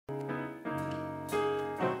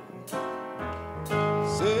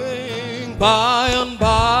by and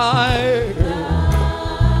by,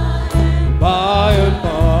 by and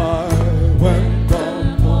by, when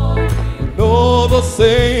all the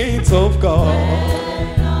saints of God,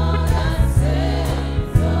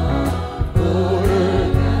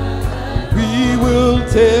 we will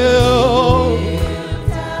tell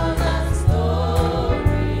the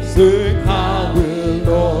story, sing how we'll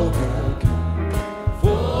overcome,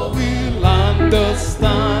 for we'll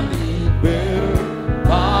understand it better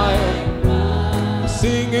by and by,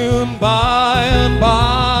 singing by and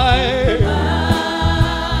by,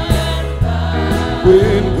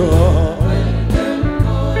 when God,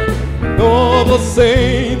 all the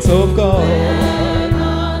saints of God,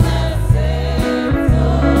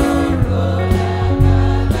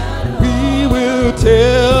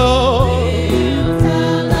 tell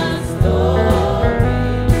the story,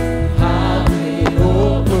 how we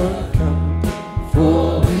overcome,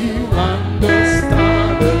 for we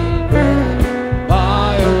understand it better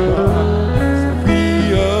by and by. We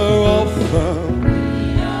are often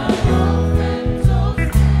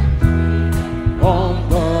on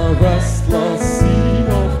the restless sea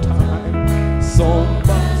of time,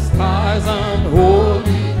 somber skies and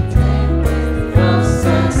holy temples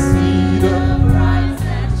succeeded,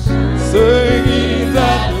 singing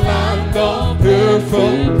that land of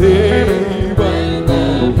perfect day, when the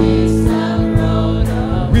beast have rolled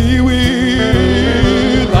up, we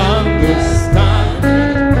will understand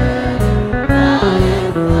it by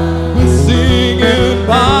and by. We're singing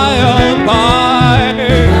by and by,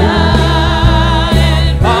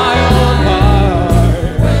 by and by,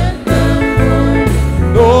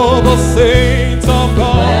 when all the saints of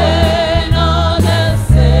God,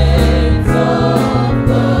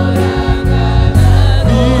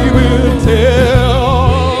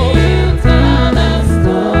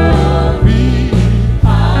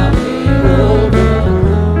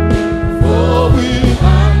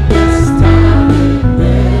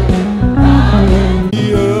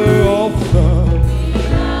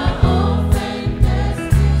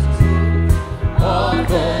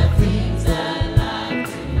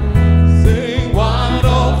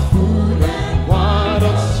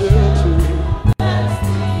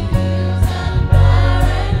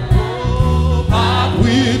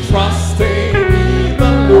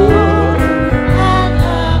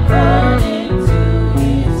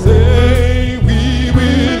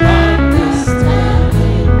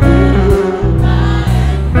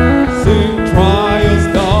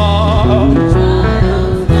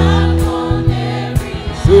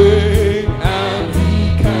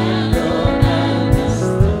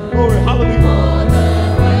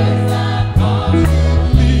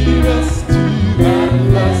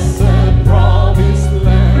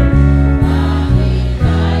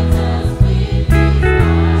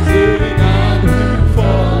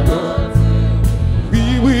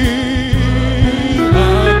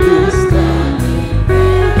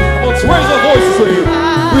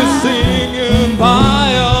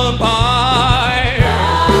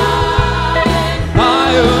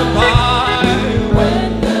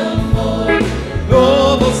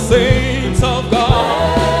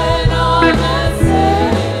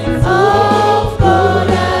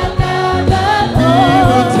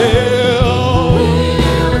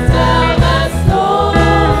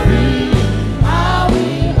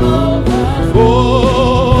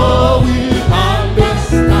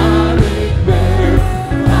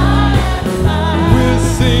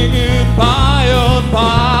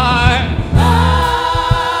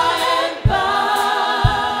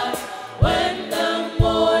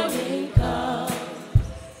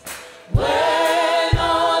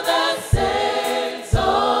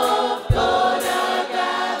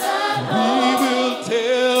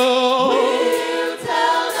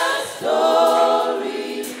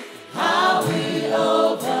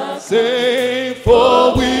 say,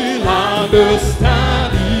 for we'll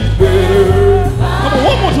understand it better. Come on,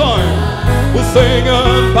 one more time. We're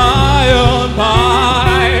singing by and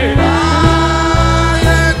by,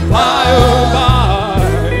 by and by,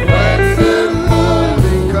 when the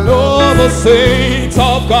morning comes, all the saints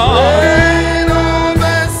of God.